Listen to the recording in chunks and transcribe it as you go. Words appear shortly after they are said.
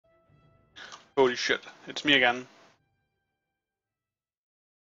Holy shit, it's me again.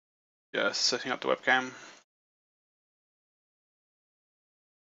 Just setting up the webcam.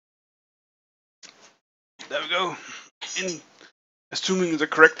 There we go. In assuming the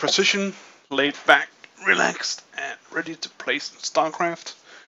correct position, laid back, relaxed, and ready to play some StarCraft.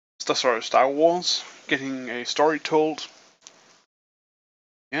 Star Wars, getting a story told.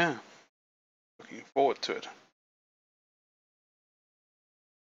 Yeah, looking forward to it.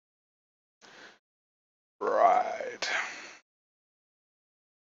 Right.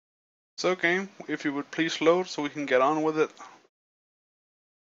 So game, if you would please load so we can get on with it.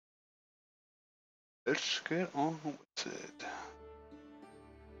 Let's get on with it.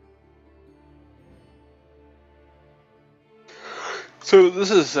 So this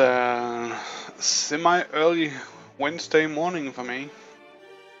is semi-early Wednesday morning for me.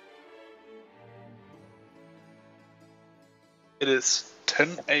 It is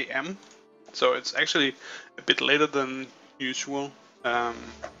 10 a.m. So it's actually a bit later than usual.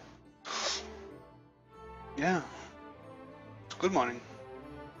 Yeah, it's good morning.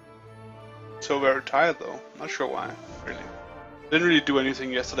 So very tired though, not sure why, really. Didn't really do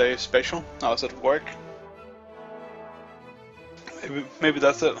anything yesterday special, I was at work. Maybe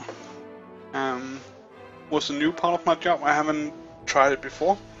that's it. Was a new part of my job, I haven't tried it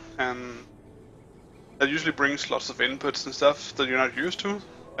before, and that usually brings lots of inputs and stuff that you're not used to.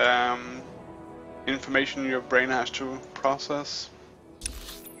 Information your brain has to process.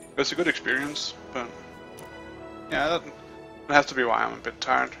 It's a good experience, but yeah, that has to be why I'm a bit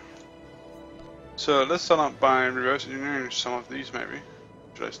tired. So let's start out by reverse engineering some of these maybe.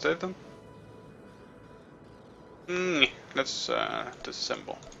 Should I state them? Let's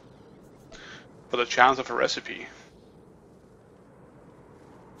disassemble. For the chance of a recipe.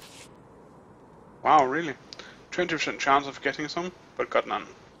 Wow, really? 20% chance of getting some, but got none.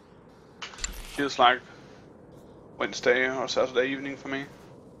 Feels like Wednesday or Saturday evening for me.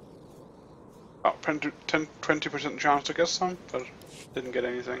 About 20% chance to get some, but didn't get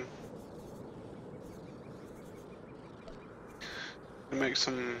anything. To make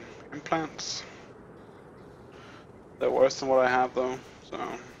some implants. They're worse than what I have though, so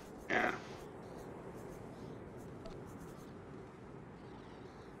yeah.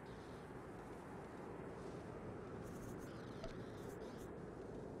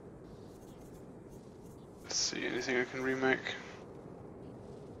 Let's see, anything I can remake.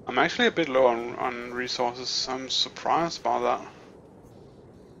 I'm actually a bit low on resources. I'm surprised about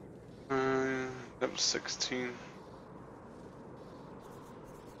that. Level 16.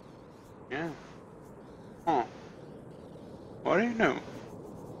 Yeah. Oh. What do you know?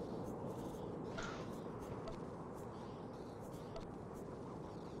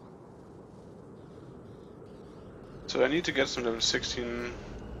 So I need to get some level 16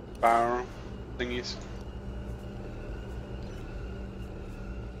 power thingies.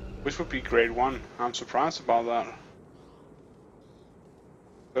 Which would be grade 1. I'm surprised about that.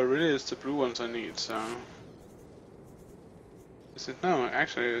 But really it's the blue ones I need, so... Is it? No,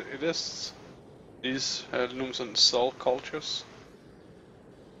 actually it is these luminescent cell cultures.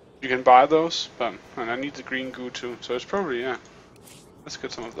 You can buy those, but and I need the green goo too, so it's probably, yeah. Let's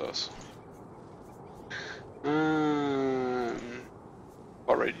get some of those.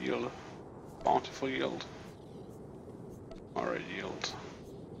 Alright yield. Bountiful yield. Alright yield.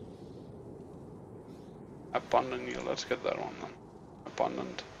 Abundant yield, let's get that one then.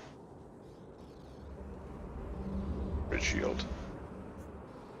 Abundant. Rich yield.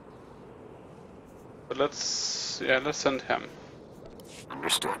 But let's send him.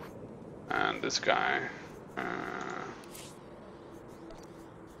 Understood. And this guy.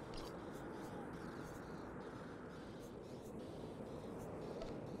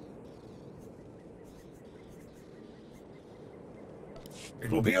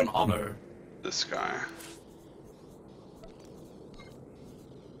 It will be an honor. This guy.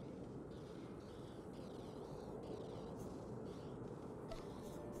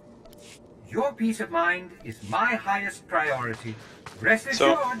 Your peace of mind is my highest priority. Rest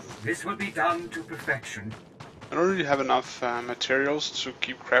assured, this will be done to perfection. I don't really have enough materials to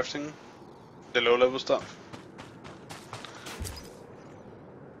keep crafting the low level stuff.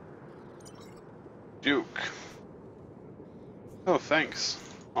 Duke. Oh, thanks.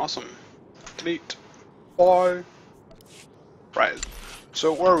 Awesome. Delete. Boy. Right.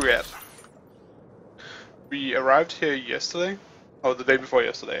 So where are we at? We arrived here yesterday. Oh, the day before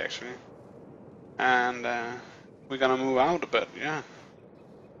yesterday, actually. And we're gonna move out a bit, yeah.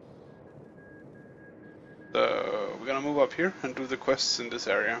 So we're gonna move up here and do the quests in this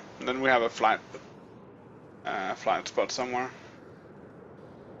area. And then we have a flight spot somewhere.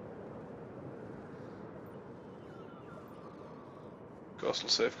 Coastal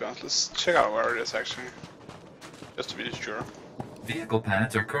safeguards. Let's check out where it is actually, just to be sure. Vehicle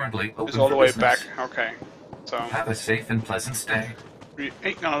paths are currently open It's all the for way business. back. Okay, so Have a safe and pleasant stay. we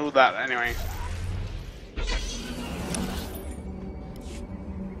ain't gonna do that anyway.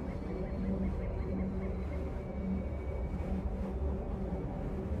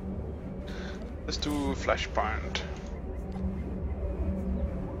 Let's do flashpoint.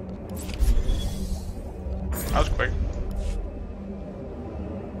 That was quick.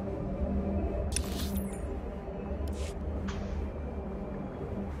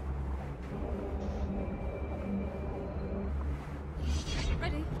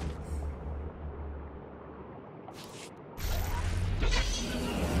 Ready?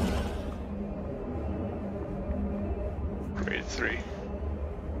 Grade 3.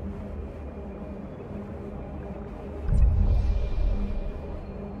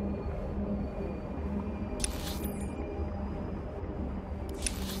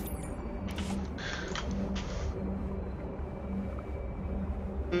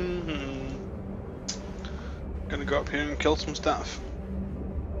 Gonna go up here and kill some stuff.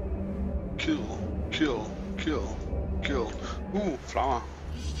 Kill, kill, kill, kill. Ooh, flower.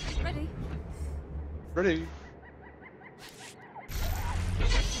 Ready? Ready.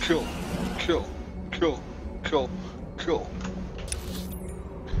 Kill, kill, kill, kill, kill.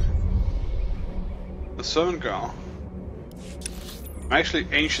 The servant girl. I'm actually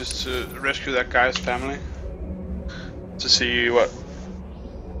anxious to rescue that guy's family. To see what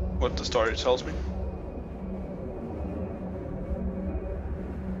the story tells me.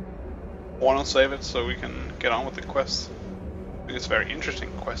 I want to save it so we can get on with the quest. I think it's a very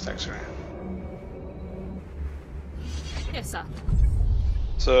interesting quest actually. Yes, sir.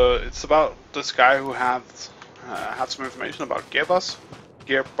 So it's about this guy who had some information about Gearbox,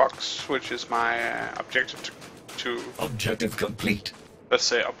 which is my objective to Objective complete. let's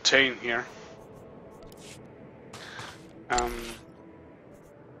say obtain here.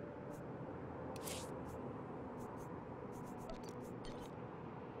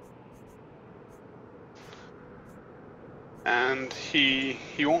 And he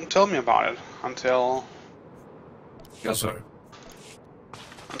won't tell me about it until Yes, sir.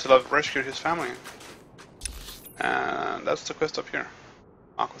 I've rescued his family. And that's the quest up here.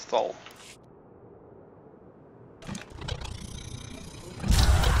 Aquathal.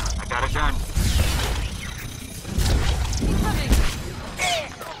 I got a gun. Coming.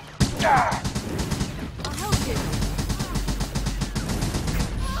 I'll help you.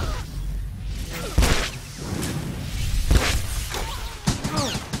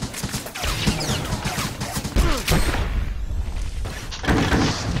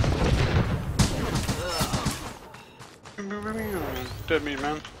 Dead meat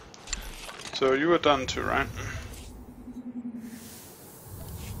man. So you were done too, right?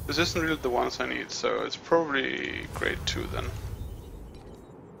 This isn't really the ones I need, so it's probably grade 2 then.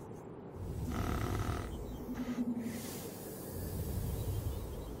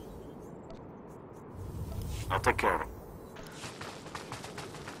 I'll take care of it.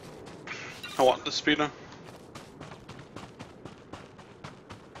 I want the speeder.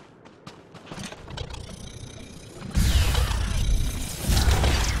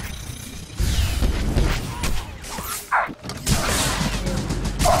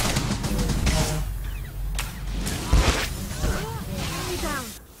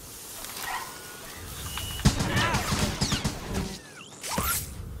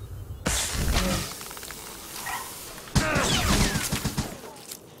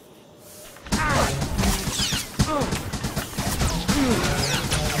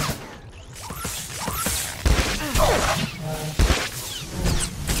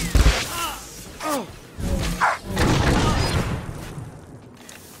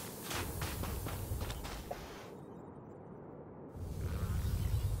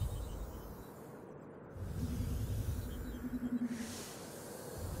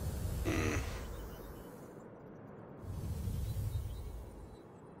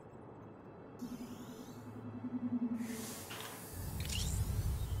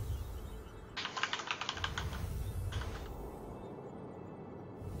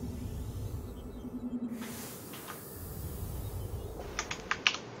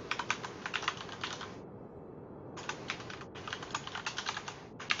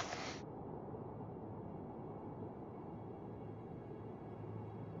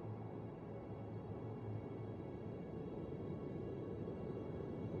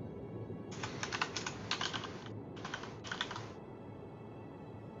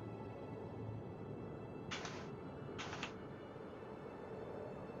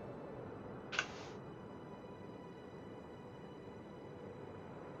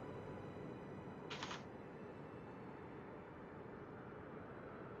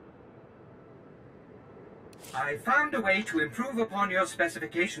 I found a way to improve upon your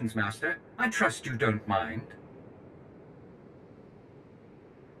specifications, Master. I trust you don't mind.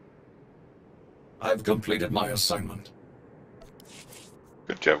 I've completed my assignment.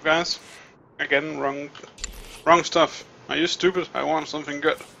 Good job, guys. Again, wrong stuff. Are you stupid? I want something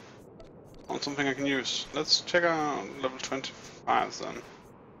good. I want something I can use. Let's check out level 25 then.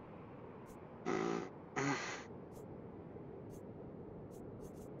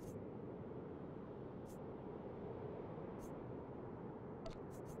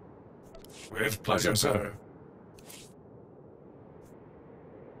 With pleasure, sir.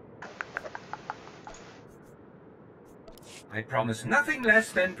 I promise nothing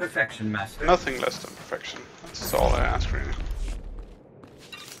less than perfection, Master. Nothing less than perfection. That's all I ask, really.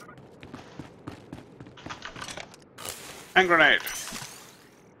 Hand grenade.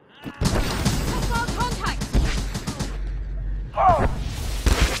 Hostile contact!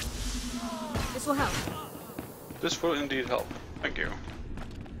 This will help. This will indeed help. Thank you.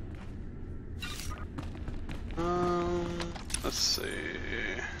 Let's see.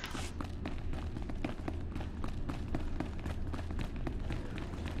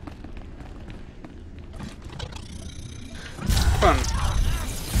 One,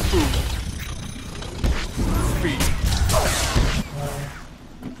 2, 3.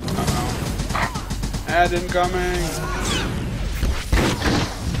 Uh-oh. Ad incoming.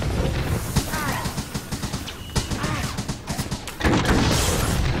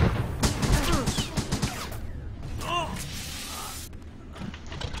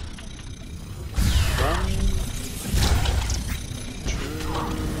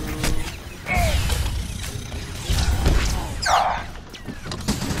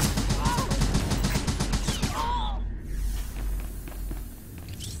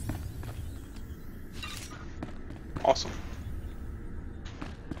 Awesome.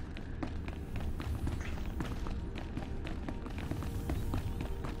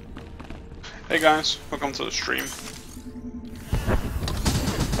 Hey guys, welcome to the stream.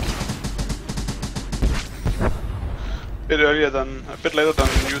 A bit later than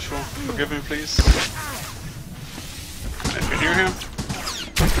usual. Forgive me, please. And if you're new here,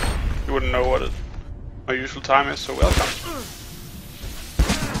 you wouldn't know what my usual time is, so welcome.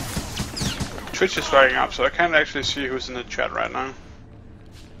 Twitch is flagging up, so I can't actually see who's in the chat right now.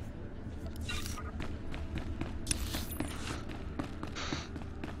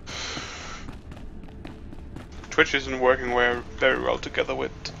 Twitch isn't working very well together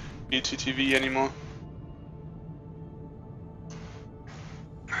with BTTV anymore.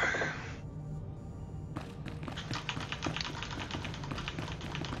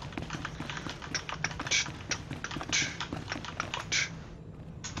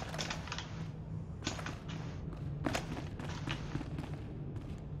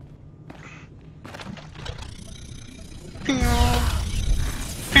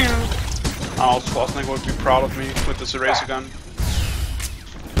 Arnold Schwarzenegger would be proud of me with this eraser gun.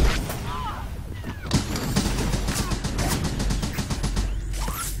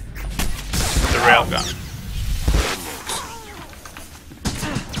 The rail gun.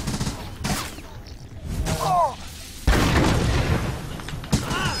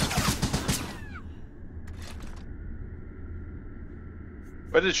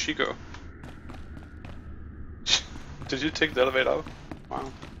 Where did she go? Did you take the elevator out?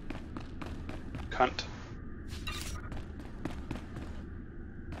 Wow. Cunt.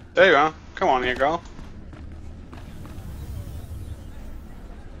 There you are. Come on here, girl.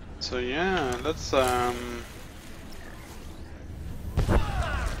 So yeah, let's Engaging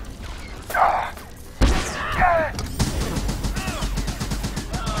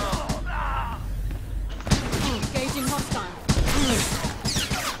hostile.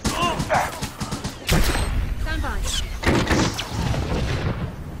 Stand by.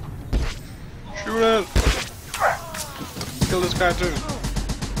 shoot it. Kill this guy too.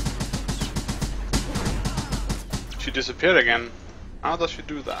 She disappeared again. How does she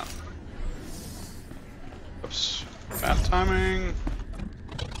do that? Oops. Bad timing.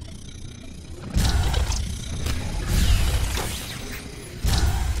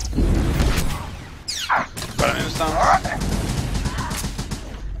 Got an instance.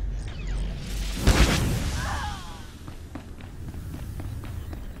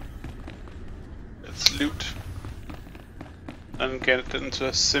 Let's loot. And get it into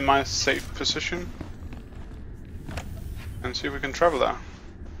a semi-safe position. And see if we can travel there.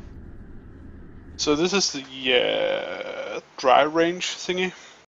 So this is the dry range thingy.